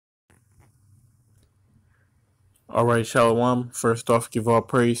Alright, Shalom. First off, give all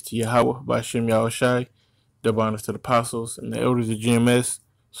praise to Yahweh by Shem Yahushai, double honors to the apostles and the elders of GMS,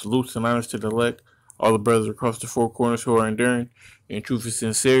 salutes and honors to the elect, all the brothers across the four corners who are enduring in truth and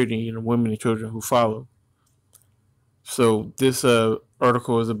sincerity, and the women and children who follow. So this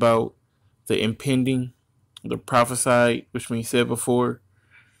article is about the impending, the prophesied, which means said before,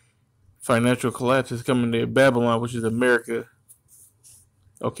 financial collapse is coming to Babylon, which is America,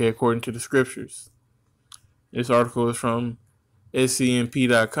 okay, according to the scriptures. This article is from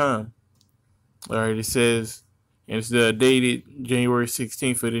scmp.com. All right, it says, and it's dated January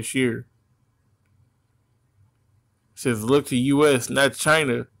 16th of this year. It says, look to U.S., not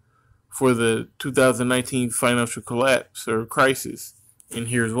China, for the 2019 financial collapse or crisis, and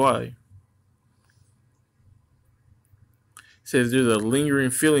here's why. It says there's a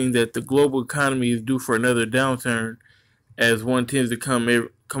lingering feeling that the global economy is due for another downturn, as one tends to come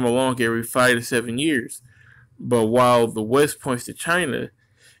along every 5 to 7 years. But while the West points to China,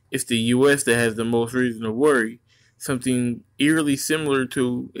 it's the U.S. that has the most reason to worry. Something eerily similar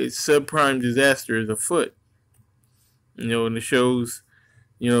to its subprime disaster is afoot. And it shows,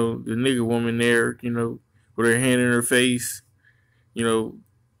 the nigger woman there, with her hand in her face,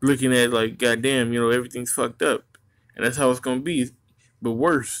 looking at like, goddamn, everything's fucked up. And that's how it's going to be, but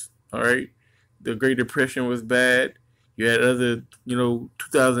worse, all right? The Great Depression was bad. You had other,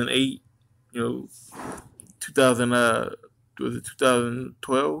 2008,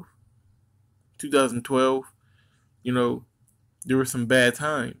 2012? 2012, there were some bad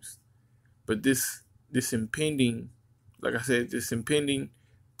times. But this impending, like I said, this impending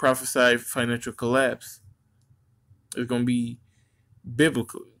prophesied financial collapse is going to be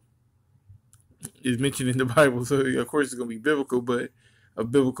biblical. It's mentioned in the Bible, so of course it's going to be biblical, but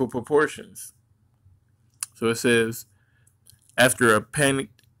of biblical proportions. So it says, after a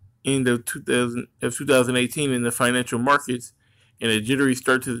panicked end of 2018 in the financial markets and a jittery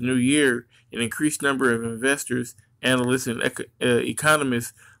start to the new year, an increased number of investors, analysts, and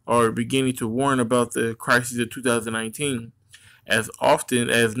economists are beginning to warn about the crisis of 2019, as often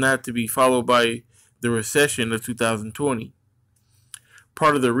as not to be followed by the recession of 2020.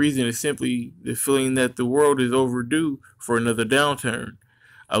 Part of the reason is simply the feeling that the world is overdue for another downturn.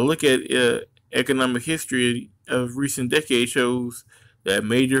 A look at economic history of recent decades shows that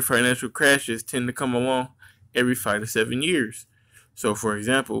major financial crashes tend to come along every 5 to 7 years. So, for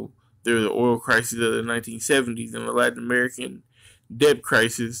example, there was the oil crisis of the 1970s and the Latin American debt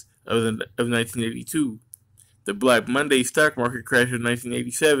crisis of 1982, the Black Monday stock market crash of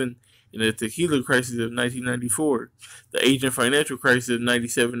 1987, and the tequila crisis of 1994, the Asian financial crisis of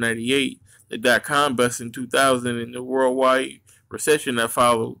 97-98, the dot-com bust in 2000, and the worldwide recession that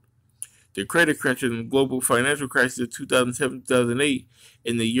followed, the credit crunch and the global financial crisis of 2007-2008,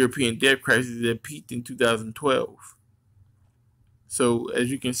 and the European debt crisis that peaked in 2012. So,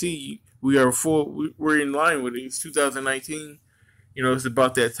 as you can see, we're in line with it. It's 2019. It's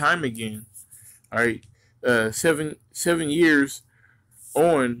about that time again. All right. 7 years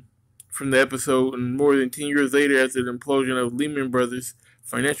on from the episode, and more than 10 years later, after the implosion of Lehman Brothers,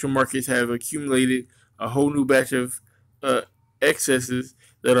 financial markets have accumulated a whole new batch of excesses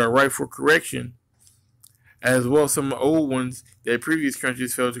that are ripe for correction, as well as some old ones that previous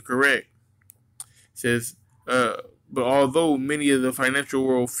countries failed to correct. It says, but although many of the financial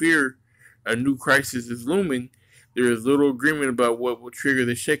world fear a new crisis is looming, there is little agreement about what will trigger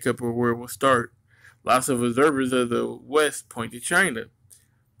the shakeup or where it will start. Lots of observers of the West point to China.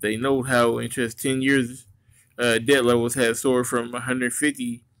 They note how in just 10 years, debt levels have soared from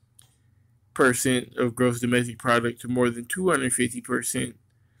 150% of gross domestic product to more than 250%,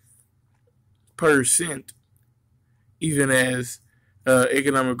 even as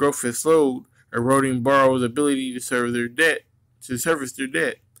economic growth has slowed, eroding borrowers' ability to service their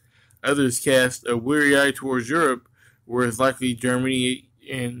debt. Others cast a weary eye towards Europe, where it's likely Germany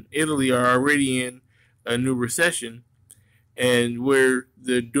and Italy are already in a new recession, and where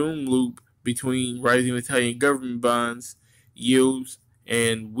the doom loop between rising Italian government bonds yields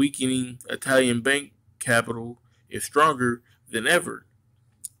and weakening Italian bank capital is stronger than ever.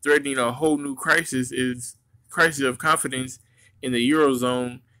 Threatening a whole new crisis is crisis of confidence in the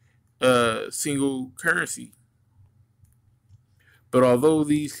Eurozone single currency. But although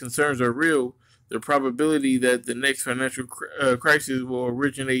these concerns are real, the probability that the next financial crisis will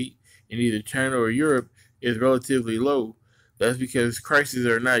originate in either China or Europe is relatively low. That's because crises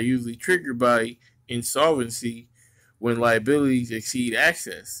are not usually triggered by insolvency when liabilities exceed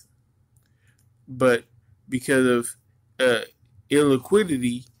access, but because of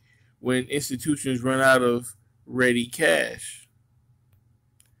illiquidity when institutions run out of ready cash.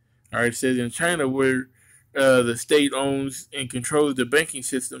 All right, it says in China, where the state owns and controls the banking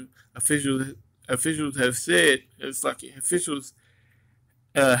system. Officials have said it's like officials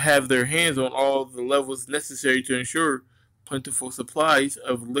have their hands on all the levels necessary to ensure plentiful supplies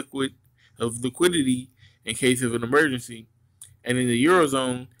of liquidity in case of an emergency. And in the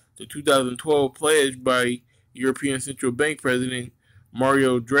eurozone, the 2012 pledge by European Central Bank President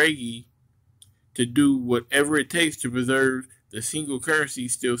Mario Draghi to do whatever it takes to preserve the single currency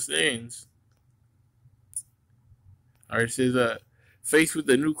still stands. All right, it says, faced with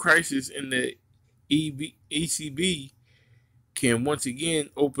a new crisis in the ECB can once again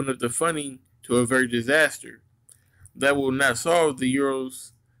open up the funding to avert disaster. That will not solve the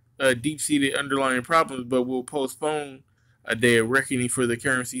euro's deep-seated underlying problems, but will postpone a day of reckoning for the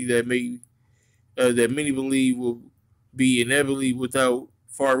currency that many believe will be inevitably without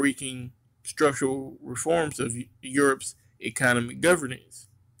far-reaching structural reforms of Europe's economic governance.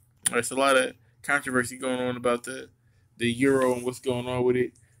 There's a lot of controversy going on about the euro and what's going on with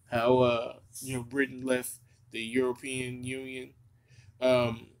it. How Britain left the European Union,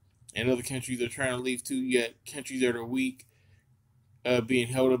 and other countries are trying to leave too. Yet countries that are weak being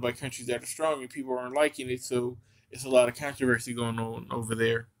held up by countries that are strong, and people aren't liking it. So it's a lot of controversy going on over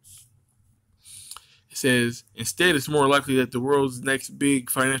there. It says, instead, it's more likely that the world's next big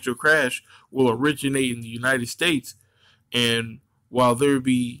financial crash will originate in the United States. And while there will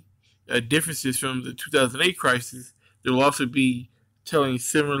be differences from the 2008 crisis, there will also be telling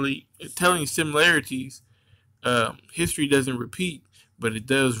similarities. History doesn't repeat, but it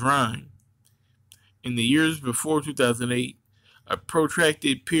does rhyme. In the years before 2008, a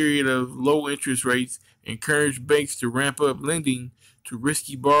protracted period of low interest rates encouraged banks to ramp up lending to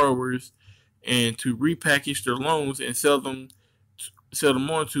risky borrowers and to repackage their loans and sell them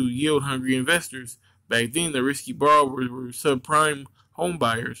on to yield-hungry investors. Back then, the risky borrowers were subprime home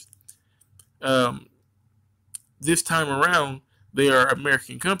buyers. This time around, they are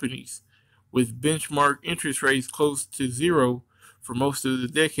American companies. With benchmark interest rates close to zero for most of the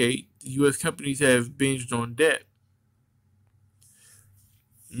decade, the U.S. companies have binged on debt.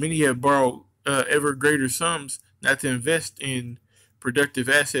 Many have borrowed ever greater sums not to invest in productive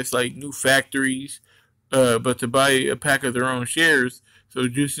assets like new factories, but to buy a pack of their own shares, so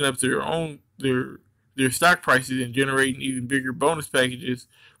juicing up their stock prices and generating even bigger bonus packages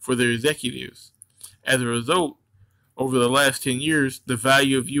for their executives. As a result, over the last 10 years, the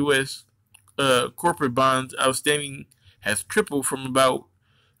value of U.S. Corporate bonds outstanding has tripled from about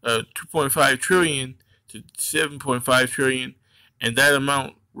 2.5 trillion to 7.5 trillion, and that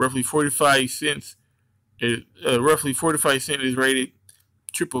amount, roughly 45 cents is rated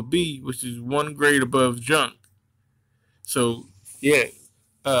triple B, which is one grade above junk. So yeah,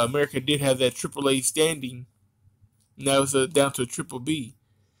 America did have that triple A standing. Now it's down to a triple B.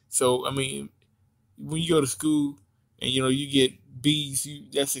 So I mean, when you go to school and you get B's,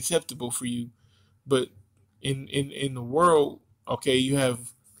 that's acceptable for you. But in the world, okay, you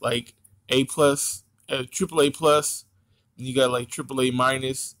have like A plus, triple A plus, and you got like triple A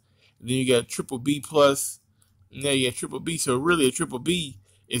minus, and then you got triple B plus, and now you got triple B. So really, a triple B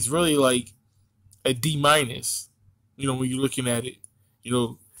is really like a D minus. When you're looking at it,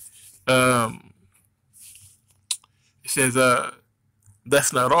 it says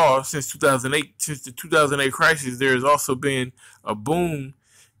that's not all. Since the 2008 crisis, there has also been a boom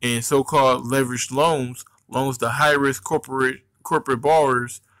in so-called leveraged loans to high-risk corporate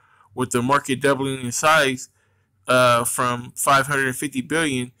borrowers, with the market doubling in size from 550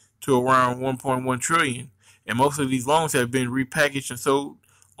 billion to around 1.1 trillion. And most of these loans have been repackaged and sold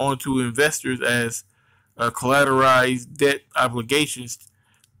onto investors as collateralized debt obligations,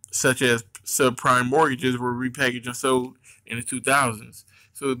 such as subprime mortgages, were repackaged and sold in the 2000s.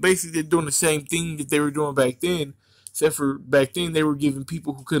 So basically, they're doing the same thing that they were doing back then, except for back then they were giving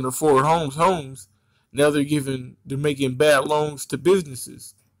people who couldn't afford homes. Now they're making bad loans to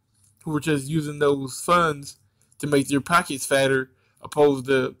businesses who were just using those funds to make their pockets fatter, opposed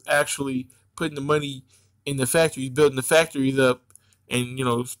to actually putting the money in the factories, building the factories up, and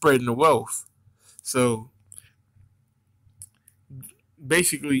spreading the wealth. So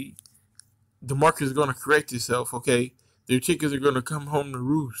basically, the market is going to correct itself. Okay, their chickens are going to come home to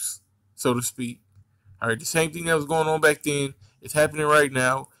roost, so to speak. All right, the same thing that was going on back then is happening right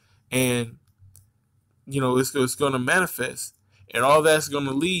now, and it's going to manifest, and all that's going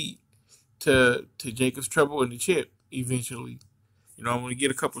to lead to Jacob's trouble and the chip eventually. I'm going to get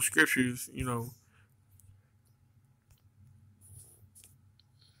a couple scriptures. Let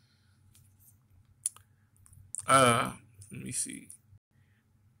me see.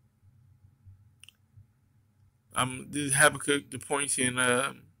 This is Habakkuk, the points in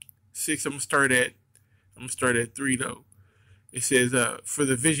 6. I'm I'm going to start at 3, though. It says, for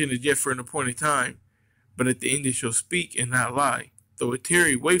the vision is yet for an appointed time, but at the end it shall speak and not lie. Though it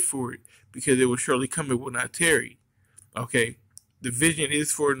tarry, wait for it, because it will surely come, it will not tarry. Okay, the vision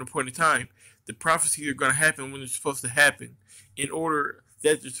is for an appointed time. The prophecies are going to happen when they're supposed to happen, in order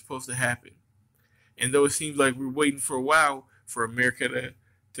that they're supposed to happen. And though it seems like we're waiting for a while for America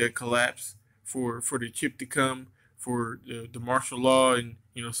to collapse, for the chip to come, for the martial law, and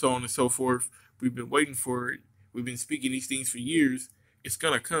so on and so forth, we've been waiting for it. We've been speaking these things for years. It's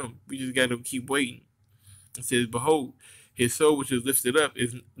going to come. We just got to keep waiting. It says, behold, his soul which is lifted up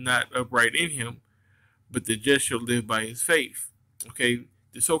is not upright in him, but the just shall live by his faith. Okay,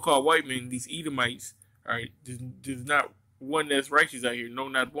 the so-called white men, these Edomites, all right, there's not one that's righteous out here. No,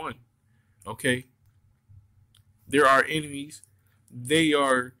 not one. Okay, they're our enemies. They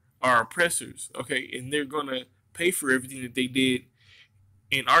are our oppressors. Okay, and they're going to pay for everything that they did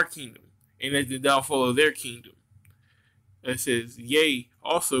in our kingdom and at the downfall of their kingdom. It says, yea,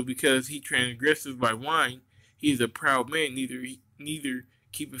 also because he transgresseth by wine, he is a proud man, neither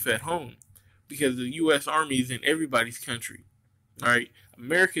keepeth at home. Because the U.S. Army is in everybody's country. All right,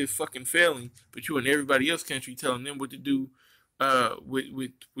 America is fucking failing, but you in everybody else's country telling them what to do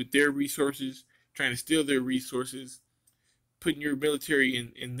with their resources, trying to steal their resources, putting your military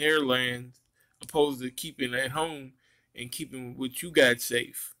in their land, opposed to keeping at home and keeping what you got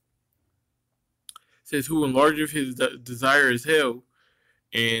safe. It says, who enlargeth his desire as hell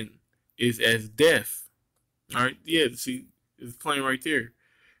and is as death. All right, yeah, see, it's plain right there.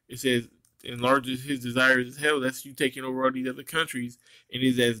 It says, enlarges his desires as hell. That's you taking over all these other countries, and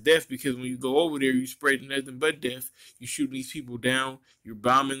is as death, because when you go over there, you spread nothing but death. You shooting these people down, you're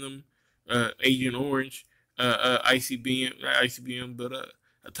bombing them. Agent Orange, ICBM, but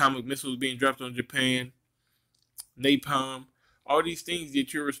atomic missiles being dropped on Japan, napalm, all these things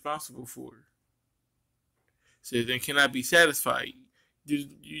that you're responsible for. It says, and cannot be satisfied. You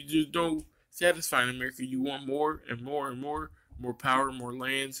just don't satisfy in America. You want more and more and more power, more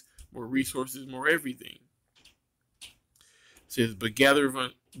lands, more resources, more everything. It says, but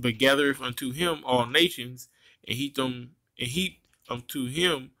gathereth unto him all nations, and heap unto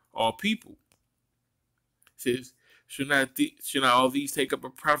him all people. It says, should not all these take up a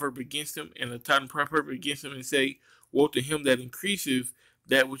proverb against him, and a totten proverb against him, and say, woe to him that increaseth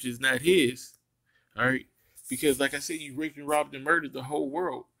that which is not his. All right, because like I said, you raped and robbed and murdered the whole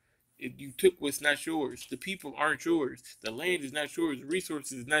world. If you took what's not yours, the people aren't yours, the land is not yours, the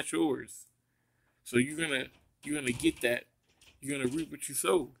resources is not yours. So you're gonna get that. You're gonna reap what you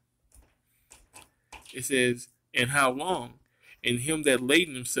sow. It says, and how long? And him that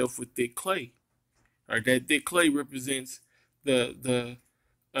laden himself with thick clay. All right, that thick clay represents the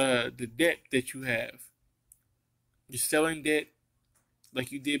debt that you have. You're selling debt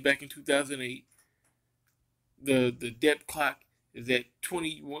like you did back in 2008. The debt clock is at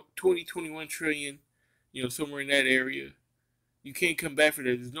 21 trillion, somewhere in that area. You can't come back for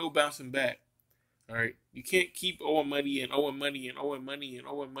that. There's no bouncing back. All right, you can't keep owing money and owing money and owing money and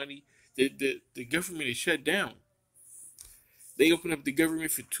owing money. The government is shut down. They open up the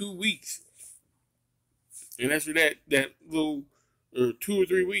government for 2 weeks, and after that little 2 or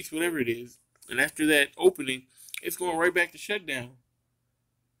 3 weeks, whatever it is, and after that opening, it's going right back to shutdown.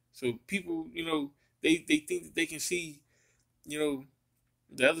 So people, they think that they can see, the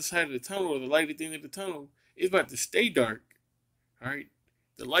other side of the tunnel, or the light at the end of the tunnel. It's about to stay dark. All right,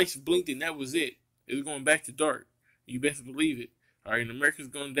 the lights blinked and that was it. It's going back to dark. You best believe it. All right, and America's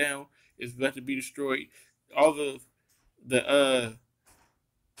going down. It's about to be destroyed. All the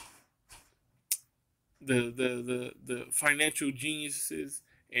financial geniuses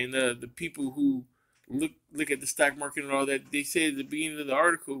and the people who look at the stock market and all that, they said at the beginning of the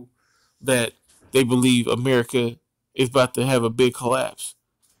article that they believe America is about to have a big collapse.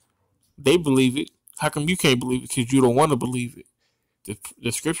 They believe it. How come you can't believe it? Because you don't want to believe it.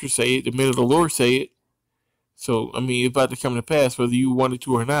 The scriptures say it. The men of the Lord say it. So, it's about to come to pass, whether you want it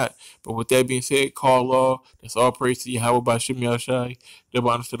to or not. But with that being said, call law. That's all praise to Yahweh by Shem Yahshai. Double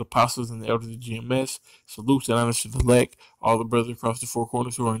honors to the apostles and the elders of the GMS. Salutes and honors to the elect, all the brothers across the four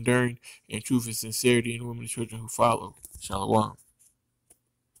corners who are enduring in truth and sincerity, and women and children who follow. Shalom.